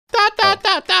Oh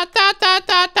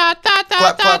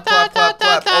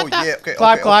yeah. Okay.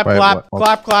 Clap, clap, Wait, clap, what?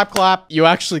 clap, clap, clap. You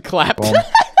actually clapped.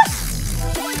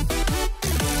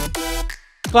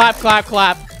 Clap, clap,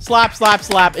 clap. Slap, slap,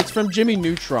 slap. It's from Jimmy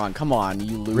Neutron. Come on,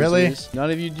 you losers. Really? None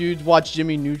of you dudes watch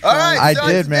Jimmy Neutron. All right. I So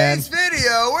did, man. This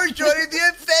video, we're joining the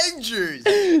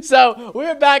Avengers. So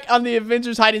we're back on the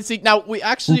Avengers hide and seek. Now we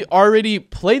actually already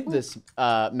played this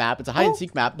map. It's a hide and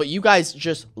seek map, but you guys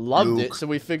just loved it, so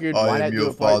we figured why not do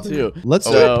a part 2? Let's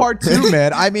do a part 2,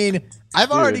 man. I mean,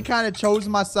 I've already kind of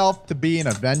chosen myself to be an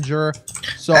Avenger.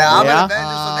 So I'm yeah. an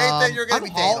Avenger, so Nathan, you're gonna be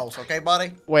Thanos, okay,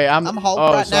 buddy? Wait, I'm Hulk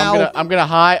oh, right so now. I'm gonna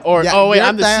hide. Or yeah, oh wait, you're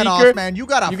I'm the Thanos, seeker. man. You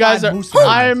gotta You guys are Moose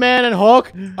Iron Man and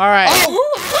Hulk. All right,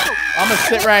 I'm gonna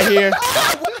sit right here.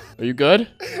 Are you good?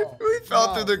 We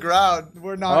fell through the ground.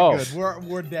 We're not good.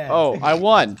 We're dead. Oh, I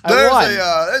won. There's I won.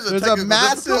 there's a There's a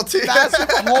massive, difficulty. massive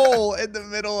hole in the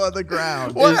middle of the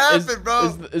ground. What happened,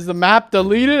 bro? Is the map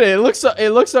deleted? It looks so.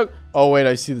 Oh wait,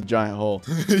 I see the giant hole.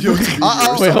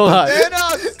 Uh-oh. Wait, hold on.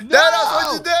 Thanos, no!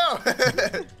 Thanos,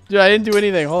 what'd you do? Dude, I didn't do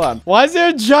anything. Hold on. Why is there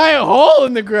a giant hole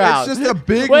in the ground? It's just a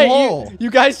big Wait, hole. You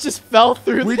guys just fell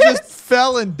through We this? just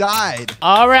fell and died.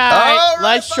 All right, All right,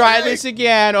 let's try buddy. this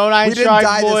again. 09 We didn't Shark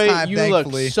die this Boy, time, you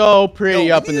thankfully. look so pretty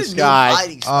Yo, up we in the need a new sky.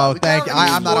 hiding spot. Oh, We thank kinda you.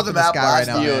 I'm not explored up in the map sky last right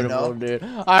now. time, you Beautiful, know? dude.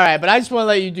 All right, but I just want to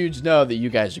let you dudes know that you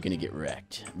guys are gonna get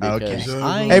wrecked. Okay. because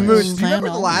I Hey, am Moose, do you remember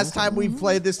the Thanos. last time we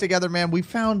played this together, man? We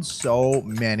found so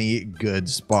many good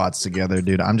spots together,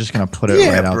 dude. I'm just going to put it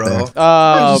Yeah, right out bro. there.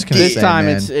 Oh, just gonna this say, time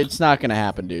man. it's not gonna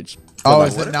happen, dudes. Oh, Bye-bye.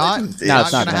 is What it if I not? do It's this? No, not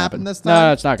it's not gonna gonna happen this No,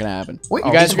 time? it's not gonna happen. Wait,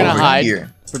 you guys it's are gonna over hide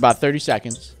here. for about 30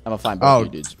 seconds. I'm gonna find both Oh, of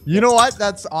you dudes. you know what?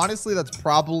 That's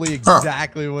probably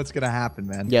exactly what's going to happen,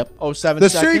 man. Yep. Oh, 7 The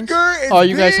seconds. Seeker is Oh,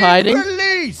 you guys being hiding?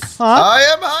 released. Huh? I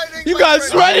am hiding. You like guys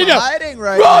crazy. ready to Hiding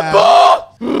right now.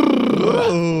 rumble?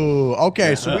 Ooh,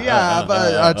 okay, so we have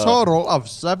a total of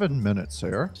 7 minutes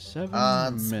here. 7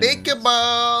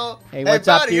 Unspeakable. Hey, what's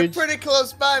up, buddy, you're dudes? pretty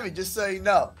close by me, just so you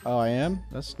know. Oh, I am?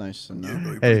 That's nice to know.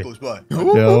 You're Hey. pretty close by.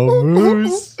 Yo,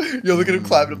 Moose. Yo, look at him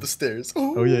climbing up the stairs.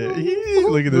 Oh, yeah.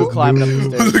 Look at Who this. climbing up the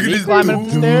stairs? Look at Me this climbing up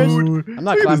the stairs? Dude. I'm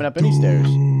not climbing up any stairs.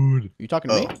 Dude. You talking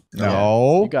to me?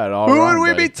 No. You got it all Who wrong, would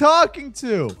we buddy. be talking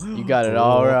to? You got it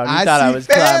all wrong. You I thought see I was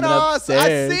climbing Thanos.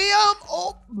 upstairs. I see him.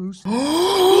 Oh, Moose.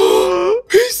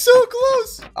 He's so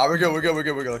close. All right, we're good.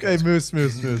 Okay. Hey, Moose.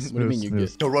 What do you mean you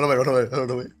Moose. good? No, run away.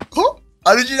 Huh?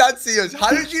 How did you not see us?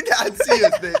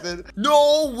 Nathan?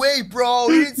 No way, bro.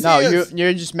 You didn't see No, us.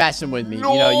 you're just messing with me. You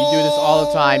know, you do this all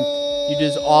the time. You do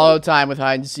this all the time with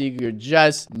hide and seek. You're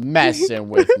just messing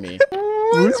with me.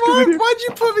 Why'd you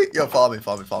put me? Yo, follow me.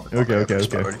 Okay.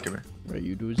 Come here. What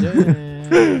you do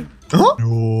that? Huh?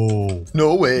 No.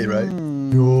 No way, right?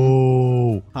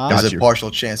 No. Huh? There's a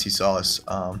partial chance he saw us.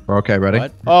 Okay, ready?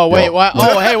 What? Oh wait, Yo. why?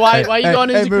 Oh hey, why are you Hey, going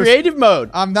hey, into Moose. creative mode?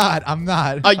 I'm not. I'm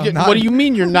not. What do you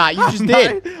mean you're not? You just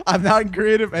did. I'm not in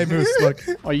creative. Hey, Moose, look.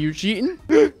 Are you cheating?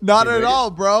 Not at all,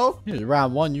 bro. Here's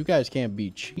round 1. You guys can't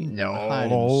be cheating. No. Hide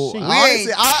and seek.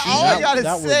 Honestly, all I That- gotta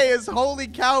that would- say is, holy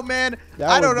cow, man. That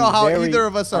I don't would know be how very either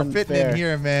of us are fitting in unfair.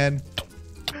 here, man.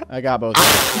 I got both.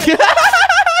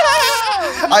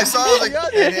 I saw it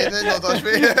like, hey, Nathan, don't touch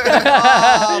me.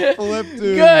 Ah, flip,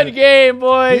 dude. Good game,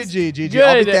 boys. GG.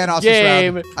 I'll be Good Thanos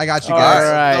game. this round. I got you All guys.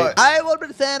 right. I will be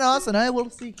Thanos, and I will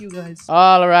seek you guys.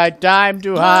 All right, time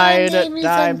to hide. My name is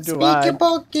Time to hide.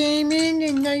 Unspeakable Gaming,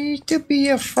 and I used to be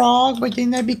a frog, but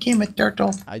then I became a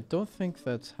turtle. I don't think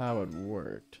that's how it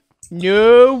worked.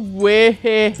 No way.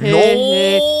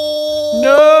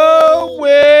 No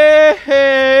way.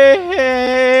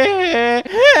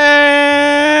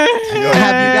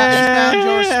 Have you guys found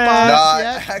your No, spots I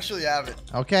yet? actually haven't.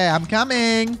 Okay, I'm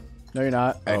coming. No, you're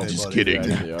not. I Oh, just buddy, kidding.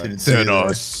 you actually are. Didn't see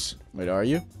Thanos. Wait, are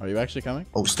you? Are you actually coming?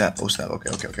 Oh snap! Okay.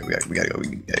 We gotta go.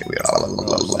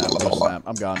 Oh, snap.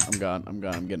 I'm gone.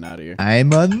 I'm getting out of here.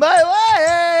 I'm on my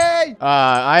way.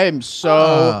 I am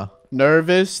so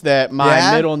nervous that my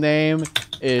Yeah? middle name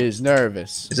is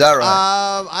Nervous. Is that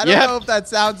right? I don't Yep. know if that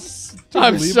sounds. too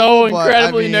I'm so believable, but,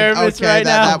 incredibly nervous okay, right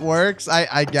now. That works,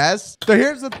 I guess. So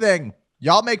here's the thing.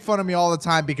 Y'all make fun of me all the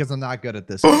time because I'm not good at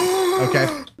this. Okay.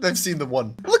 I've seen the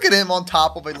one. Look at him on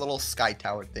top of a little sky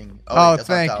tower thing. Oh, wait, that's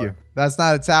not a thank tower. you. That's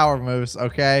not a tower, Moose,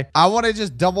 okay? I want to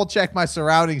just double check my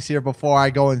surroundings here before I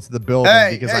go into the building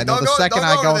Hey, because hey, I know don't the go- second don't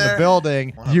I go go over in the there.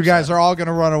 building, you 100%. guys are all going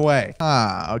to run away.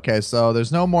 Okay, so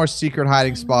there's no more secret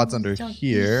hiding spots under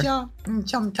here.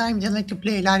 Sometimes I like to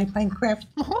play a lot of Minecraft.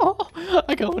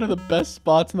 I got one of the best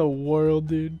spots in the world,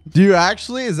 dude. Do you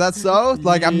actually? Is that so?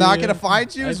 Like, I'm not Yeah. going to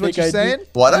find you I is what think you're I do. saying?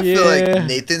 What I feel Yeah. like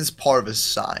Nathan's part of a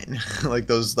sign, like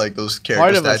those character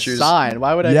Part of statues. a sign.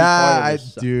 Why would I Yeah, be part of a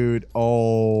sign? dude.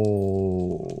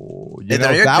 Oh. You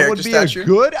know, that would be a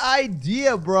good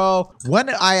idea, bro. When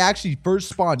I actually first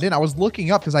spawned in, I was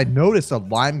looking up because I noticed a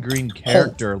lime green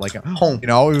character, like, you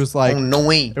know, it was like, no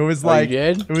way. It was like,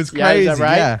 it was crazy. Is that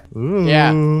right? Yeah. Ooh.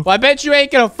 Yeah. Well, I bet you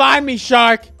ain't gonna find me,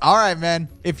 Shark. All right, man.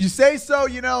 If you say so,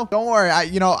 you know, don't worry.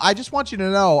 I just want you to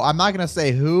know, I'm not gonna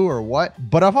say who or what,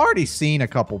 but I've already seen a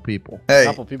couple people. Hey, a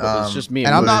couple people. It's just me.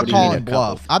 And I'm not calling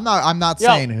bluff. I'm not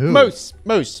saying who. Moose.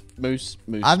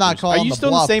 I'm not calling. Are you the still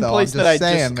bluff, in the same though. place I'm that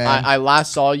saying, I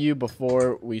last saw you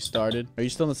before we started? Are you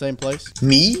still in the same place?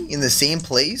 Me in the same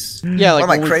place? Yeah, like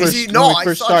what, am I crazy? No,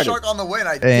 I saw Shark on the way and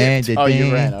I dipped. Oh,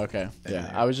 you ran. Okay.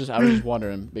 Yeah, I was just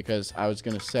wondering because I was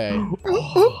gonna say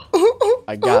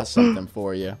I got something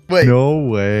for you. Wait. No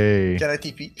way. Can I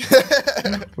TP?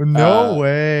 No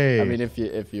way. I mean,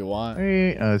 if you want.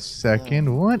 Wait a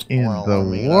second. What in the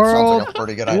That world? sounds like a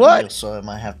pretty good idea, What? so I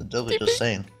might have to do it. Just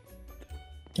saying.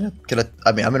 Yeah,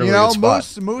 I mean, I'm in a You really know, good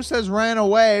spot. Moose has ran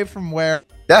away from where.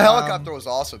 That helicopter was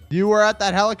awesome. You were at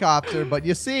that helicopter, but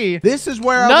you see, this is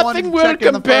where I wanted to Nothing will check in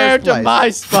the compare first to place. my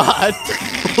spot.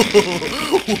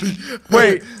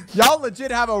 Wait, y'all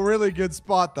legit have a really good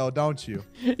spot, though, don't you?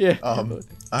 Yeah.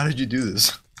 How did you do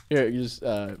this? Here, you just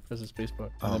press the space bar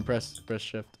and then press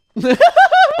shift.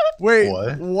 Wait,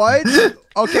 what?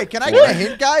 Okay, can I get a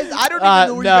hint, guys? I don't even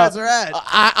know where you guys are at.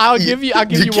 I'll give you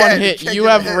one hit. You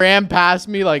have ran past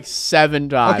me like 7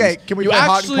 times. Okay, can we you play hot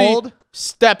and actually cold?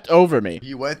 stepped over me.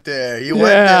 You went there.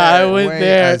 I went Wait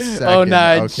there. a second. Oh,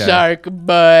 no, Okay. Shark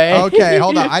boy. Okay,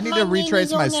 hold on. I need to My retrace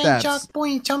name my is Online steps. Shark Boy,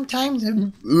 and sometimes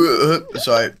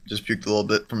Sorry, just puked a little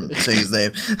bit from saying his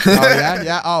name. Oh, yeah?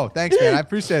 Yeah. Oh, thanks, man. I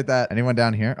appreciate that. Anyone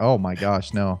down here? Oh, my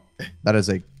gosh, no. That is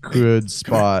a good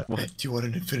spot. Do you want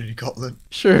an infinity gauntlet?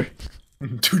 Sure.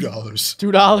 $2.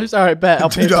 $2? All right, bet. I'll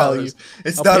PayPal you.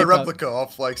 It's I'll not a PayPal. replica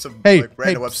off like some Hey,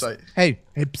 random hey, website. Hey,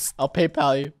 psst. I'll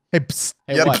PayPal you. Hey, psst.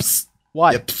 Hey, Yeah, what? psst.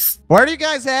 What? Yeah, psst. Where are you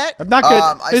guys at? I'm not good.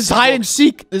 I This is see hide and books.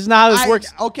 seek. This is not how this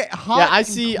works. Okay, hot Yeah, I and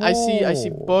see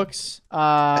cold. books.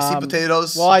 I see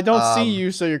potatoes. Well, I don't see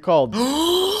you, so you're cold.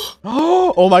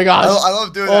 Oh my gosh. I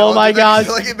love doing that. Oh my gosh.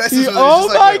 Like it messes with it. Oh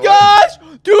It's just my like, wait, gosh.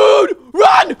 Dude,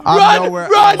 run, I'm nowhere.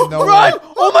 run.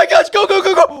 Oh my gosh, go.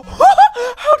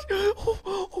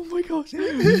 Oh my gosh.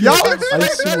 Y'all are I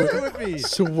messing with me.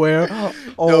 swear.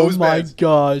 Oh Nose my bags.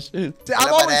 gosh. See,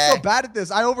 I'm always so bad at this.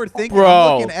 I overthink it. Bro.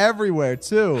 I'm looking everywhere,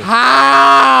 too.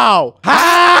 How?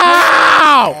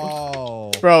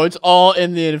 Oh. Bro, it's all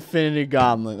in the Infinity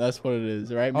Gauntlet. That's what it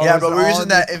is, right? Oh, Yeah, it's but we're all using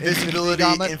that Infinity invisibility,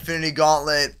 Gauntlet? Infinity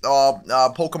Gauntlet,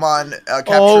 Pokemon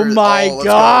capture. Oh my let's go.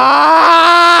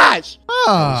 gosh!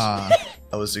 Ah.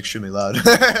 That was extremely loud.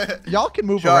 Y'all can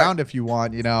move Shark. around if you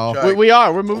want, you know. Shark. We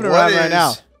are. We're moving around right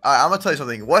now. I'm gonna tell you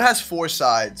something. What has 4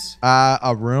 sides?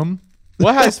 A room.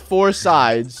 What has 4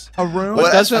 sides? A room. What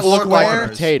What doesn't has look 4 like a corners?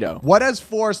 potato? What has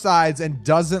 4 sides and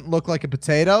doesn't look like a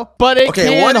potato? But it Okay,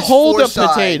 can what is hold 4 a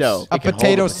potato. sides? A It can hold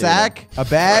potato sack? A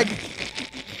bag?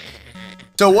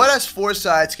 So what has 4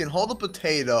 sides? Can hold a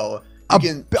potato. You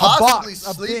can possibly box,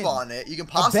 a sleep bin, on it. You can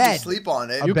possibly bed. sleep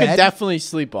on it. A You bed? can definitely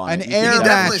sleep on An it. air You can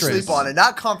definitely mattress. sleep on it.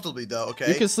 Not comfortably though. Okay.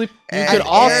 You can sleep. You And could an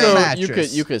also. air You could.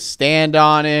 mattress. You could stand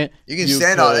on it. You can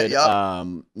stand on it, could, yup.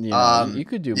 You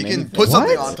could do. You many can put things.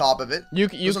 something What? on top of it. You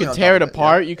Put could something on tear it top of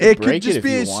apart. You could It break could just if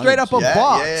be you straight up a wanted to.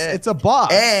 box. Yeah. It's a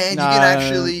box. And you can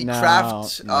actually No,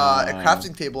 craft no. a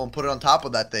crafting table and put it on top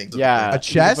of that thing. Yeah, A You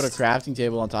chest? can put a crafting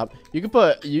table on top. You could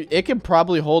put. It can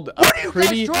probably hold a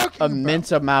pretty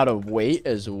immense amount of weight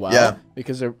as well. Yeah.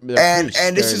 Because they're And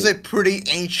pretty this is sturdy. a pretty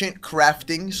ancient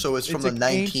crafting, so it's from It's the an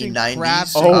ancient 1990s.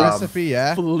 craft Oh. recipe,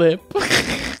 yeah. flip.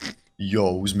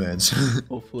 Yo's, man.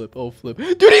 Oh flip. Oh flip. Dude,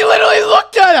 he literally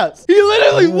looked at us. He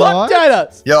literally What? looked at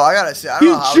us. Yo, I gotta say, I He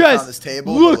don't know how we found this just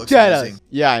table. but it looked looks at amazing. us.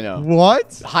 Yeah, I know.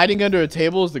 What? Hiding under a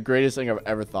table is the greatest thing I've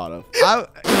ever thought of.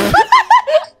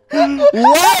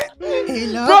 What?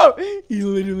 Bro, he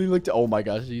literally looked at. Oh my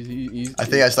gosh, he's I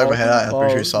think I stuck my head out. I'm pretty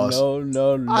sure he saw us.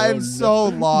 No. I'm so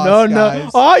lost, No.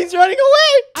 guys. Oh, he's running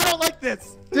away. I don't like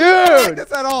this. I don't like Dude.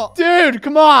 this at all. Dude,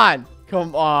 come on.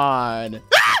 Come on.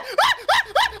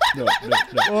 No.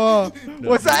 Oh,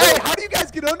 what's that? Hey, how do you guys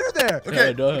get under there?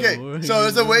 Okay, no. okay. So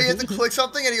there's a way you have to click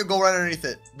something and you can go right underneath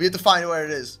it. We have to find where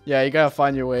it is. Yeah, you gotta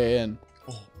find your way in.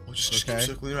 Just Okay. keep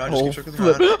circling around. Oh, Just keep circling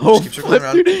flip. around. Oh, Just keep circling flip,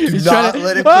 around. dude. Do He's not trying to-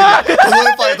 let him Ah! click it. Don't let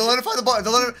him find it. Don't let him find the button.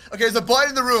 Don't let him. Okay, there's a button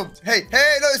in the room. Hey, no,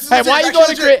 this is Hey, legit. why are you Actually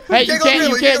going to legit. create? Hey, you go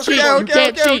can't create. cheat. go You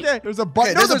create. can't cheat. There's a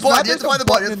button. Okay, there's a there's button. not. You have to There's find the a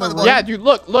button. You have to in find the the button. Yeah,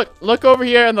 dude, look over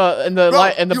here in the Bro, you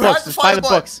have books. to Just buy find the the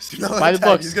books. button. No, Buy the attack.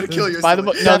 books. He's gonna kill you Buy the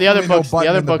book. No, the other Definitely no books. The button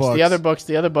other in the books.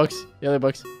 The other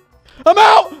books. I'm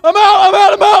out.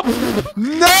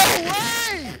 No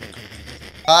way!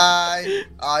 Hi.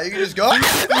 You can just go.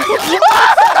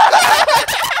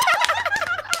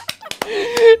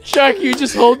 Shark, you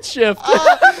just hold shift.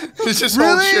 It's just Really?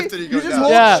 hold shift and you go You just down.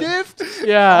 hold Yeah. shift?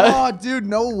 Yeah. Oh, dude,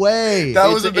 no way. That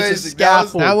was It's a amazing.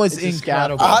 scaffold. That was It's a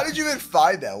incredible. scaffold. How did you even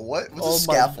find that? What was a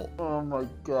scaffold? Oh my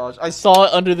gosh. I saw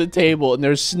it under the table and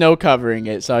there's snow covering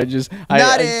it, so I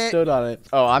stood on it.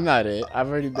 Oh, I'm not it. I've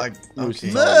already been. Okay. Moose,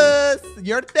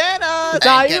 you're Thanos. It's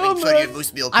not you,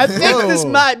 Moose. I think this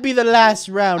might be the last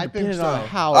round, I think depending so. on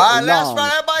how All right, last long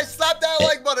round. Everybody slap that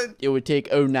like button. it would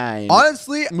take 09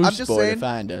 Honestly, I'm Moose just Boy to saying.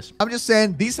 find us. I'm just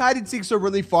saying, these hide and seeks are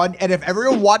really fun, and if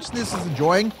everyone watching this is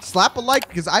enjoying, slap a like,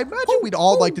 because I imagine we'd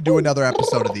all like to do another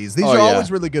episode of these. These Oh, are yeah.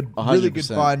 always really good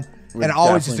 100%. fun, We're and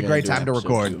always just a definitely great gonna time do to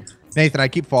episode record. 2. Nathan, I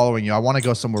keep following you. I want to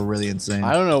go somewhere really insane.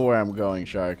 I don't know where I'm going,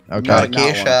 Shark. You Okay. might not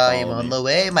Okay, wanna Shy, I'm follow on me. the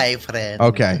way, my friend.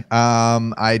 Okay.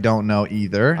 I don't know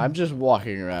either. I'm just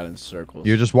walking around in circles.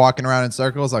 You're just walking around in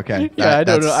circles? Okay. Yeah, I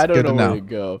don't know. that's I don't good know to where know. to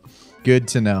go. Good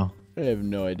to know. I have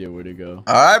no idea where to go.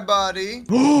 All right, buddy.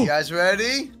 You guys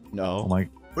ready? No. Oh my.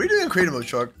 What are you doing in creative mode,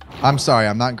 Shark? I'm sorry.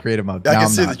 I'm not in creative mode. I No, can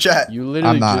I'm see the not. chat. You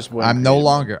literally I'm not. just went. I'm no creative.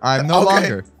 longer. I'm no Okay.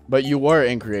 longer. But you were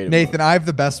in creative. Nathan, I have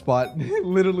the best spot.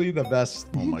 Literally the best.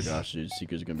 Oh my gosh, dude.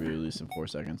 Seeker's gonna be released in 4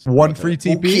 seconds. One Okay. free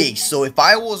TP. Okay, so if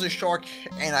I was a shark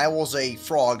and I was a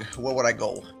frog, where would I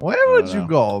go? Where would I you don't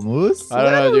go, Moose? I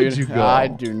don't know, Where would dude. you go? I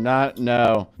do not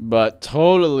know, but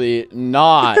totally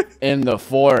not in the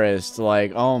forest.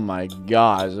 Like, oh my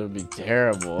gosh, it would be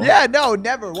terrible. Yeah, no,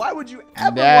 never. Why would you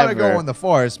ever want to Never. go in the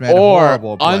forest, man? Or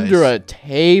Horrible place. under a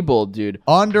table, dude.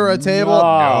 Under a table? No.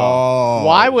 No.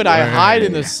 Why would I hide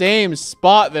in way. the same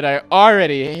spot that I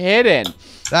already hid in?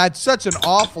 That's such an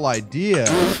awful idea.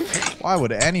 Why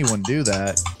would anyone do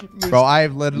that? Bro, I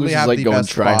literally Moose is have like the going best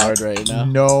try spot. hard right now.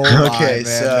 No Okay, lie, man.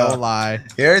 so- No lie.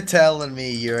 You're telling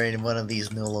me you're in one of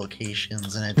these new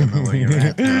locations and I don't know where you're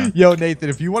at. Now. Yo, Nathan,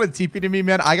 if you want to TP to me,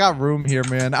 man, I got room here,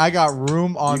 man. I got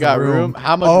room on You got the room?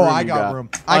 How much Oh, room I you got room.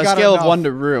 On I a got scale enough. of 1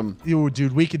 to room. Yo,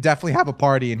 dude, we could definitely have a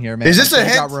party in here, man. Is this a We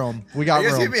hint? got room. We got Are you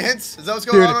guys room. giving me hints? Is that what's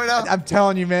going Dude, on right now? I'm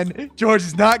telling you, man. George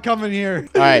is not coming here.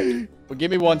 All right. Well, give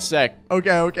me 1 sec.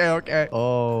 Okay.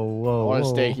 Oh, whoa. I want to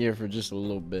whoa. stay here for just a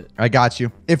little bit. I got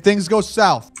you. If things go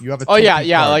south, you have a Oh, yeah, TP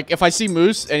yeah. card. Like, if I see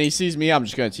Moose and he sees me, I'm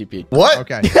just going to TP. What?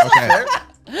 Okay.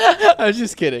 I'm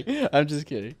just kidding. I'm just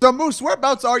kidding. So, Moose,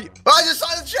 whereabouts are you? Oh, I just saw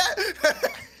the chat.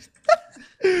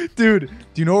 Dude,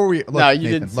 do you know where we... Look, No, you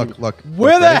Nathan, didn't see look, me. look.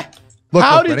 Where look, the... ready? Look,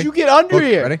 How look, did ready? you get under Look,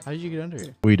 here? ready? How did you get under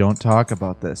here? We don't talk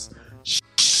about this.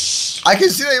 I can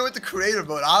see that you went to creative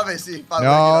mode. Obviously, if I No,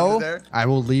 get under there. I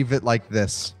will leave it like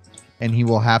this, and he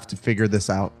will have to figure this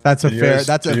out. That's a Can you fair. guys-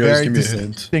 That's a can you guys very give me a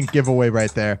hint? distinct giveaway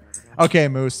right there. Okay,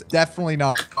 Moose, definitely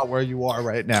not where you are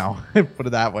right now. Put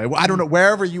it that way. Well, I don't know.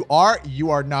 Wherever you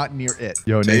are not near it.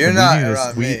 Yo, So Nathan, you're not we, need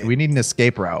around me. we need an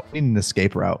escape route. We need an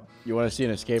escape route. You want to see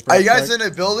an escape Are route? you guys Clark? in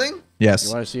a building? Yes.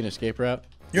 You want to see an escape route?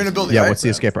 You're in a building, Yeah. right? What's the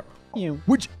escape route? You.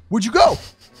 Where'd you go?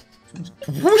 Who's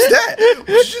that? What'd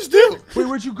you just do? Wait,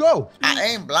 where'd you go? I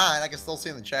ain't blind. I can still see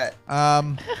in the chat.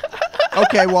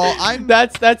 Okay, well, I'm.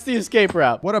 That's the escape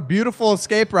route. What a beautiful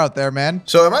escape route there, man.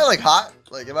 So am I like hot?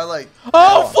 Like, am I like...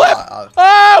 Oh, flip!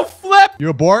 Oh, flip! You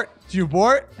abort? Did you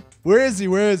abort? Where is he?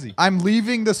 Where is he? I'm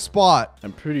leaving the spot.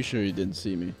 I'm pretty sure you didn't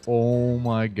see me. Oh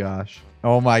my gosh.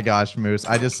 Oh my gosh, Moose.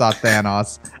 I just saw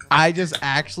Thanos. I just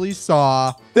actually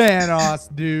saw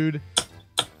Thanos, dude.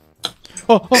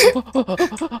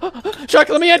 Shark,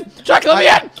 let me in! Shark, let me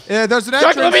in! Yeah, there's an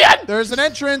Shark, let entrance. me in! There's an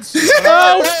entrance.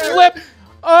 Oh, flip!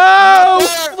 Oh,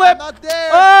 I'm flip! not there.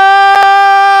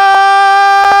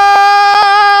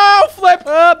 Oh, flip!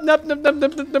 Nope, nope, nope, nope,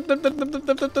 nope, nope, nope, nope,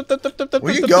 nope, nope,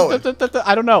 Where you going?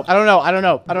 I don't know.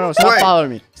 Stop Wait. following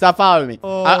me. Stop following me.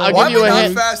 I'll Why give you am a I not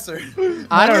hint. faster? I don't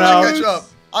Why know. can't I catch up?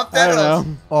 I'm I don't Thanos.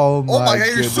 know. Oh my, Oh my god,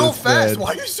 you're so goodness, fast. man. Why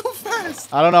are you so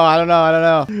fast? I don't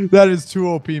know. That is too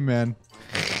OP, man.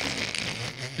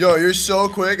 Yo, you're so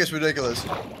quick. It's ridiculous.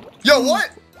 Yo, what?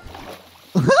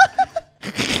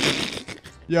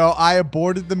 Yo, I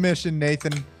aborted the mission,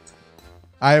 Nathan.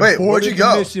 I Wait, aborted where'd you the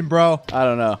go? mission, bro. I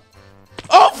don't know.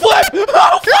 Oh, flip!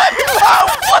 Oh, flip! Oh,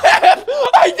 flip!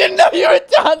 I didn't know you were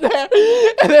down there.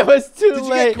 And it was too Did you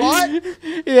late. get caught?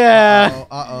 Yeah.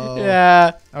 Uh-oh.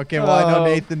 Yeah. Okay, well, I know Oh.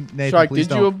 Nathan, Shark, please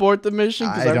did don't. you abort the mission?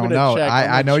 'Cause I I'm don't gonna know. check.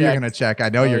 I know you're check. going to check. I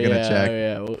know you're going to check.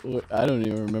 Yeah. I don't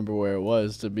even remember where it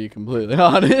was, to be completely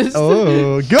honest.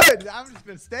 Oh, good. I'm just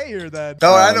going to stay here then.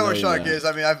 No, I Oh, know no, where you're Shark not. is.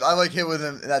 I mean, I like hit with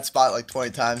him in that spot like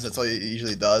 20 times. That's all he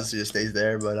usually does. He just stays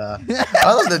there. But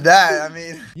other than that, I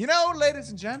mean, You know, ladies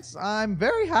and gents, I'm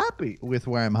very happy with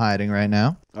where I'm hiding right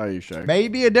now. Are you sure?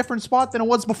 Maybe a different spot than it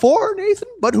was before, Nathan,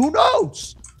 but who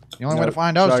knows? The only way to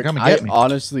find out is to Shark, come and get I me.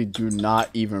 honestly do not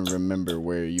even remember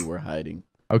where you were hiding.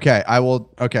 Okay, I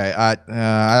will. Okay,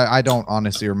 I don't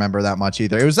honestly remember that much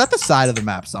either. It was at the side of the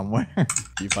map somewhere.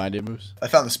 You find it, Moose? I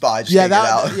found the spot. I just can't get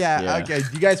out. Yeah, okay.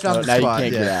 You guys found the now spot.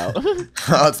 you can't get out.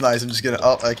 Oh, it's nice. I'm just gonna.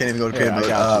 Oh, I can't even go to creative I mode.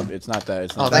 got you. It's not that.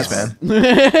 It's not thanks, that.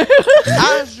 man.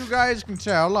 As you guys can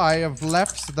tell, I have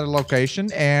left the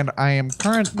location and I am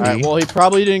currently. All right, well, he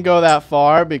probably didn't go that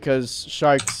far because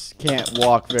sharks can't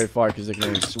walk very far because they can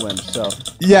only swim. So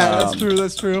yeah, that's true.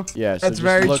 That's true. Yeah, so that's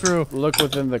very true. Look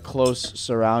within the close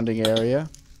surrounding area.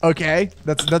 Okay,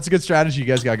 that's a good strategy you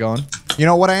guys got going. You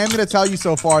know what I am gonna tell you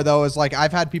so far though is like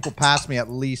I've had people pass me at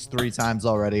least 3 times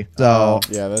already. So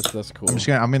yeah, that's cool.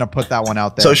 I'm gonna put that one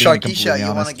out there. So Sharkeisha, you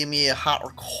want to give me a hot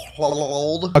or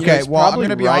cold? Okay, he's well I'm probably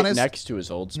gonna be right honest. next to his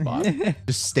old spot.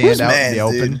 Just stand out in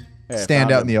the Dude? open. Hey,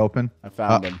 Stand out in the open. I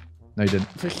found him. No, you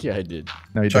didn't. Yeah, I did.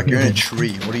 No, you Chuck, didn't. you're in a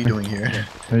tree. What are you doing here?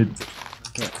 No, you didn't.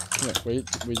 Come here.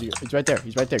 Where's he go? He's right there.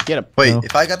 He's right there. Get him. Wait, No.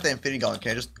 if I got the infinity gauntlet,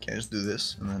 can I just do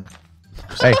this and then?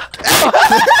 Hey.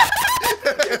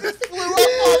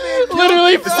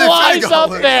 Literally It's flies the up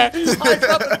gauntlet. there.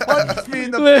 Punches me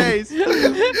in the face.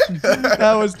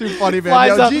 That was too funny, man.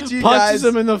 Flies Yo, up, GG, punches guys.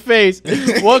 him in the face.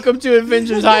 Welcome to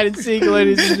Avengers Hide and Seek,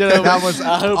 ladies and gentlemen. That was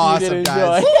I hope awesome, you did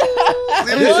guys. enjoy.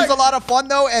 This was a lot of fun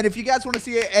though, and if you guys want to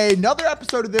see another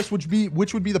episode of this, which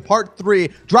would be the part 3,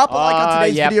 drop a like on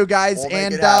today's video, guys, We'll make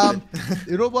and it happen.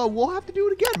 we'll have to do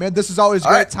it again, man. This is always a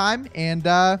great time, and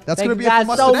that's Thank gonna you be it guys from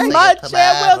us so today. much,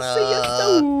 and we'll see you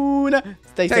soon.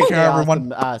 Stay Take safe, care, stay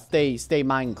everyone. awesome. Stay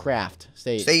Minecraft.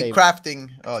 Stay crafting.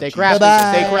 Oh, Stay geez. crafting.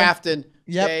 Bye-bye. Stay crafting.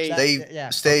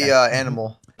 Yep. Stay Okay.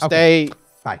 animal. Stay.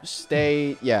 Bye.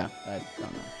 Stay. Yeah. I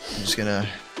don't know. I'm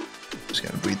just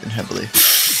gonna breathe in heavily.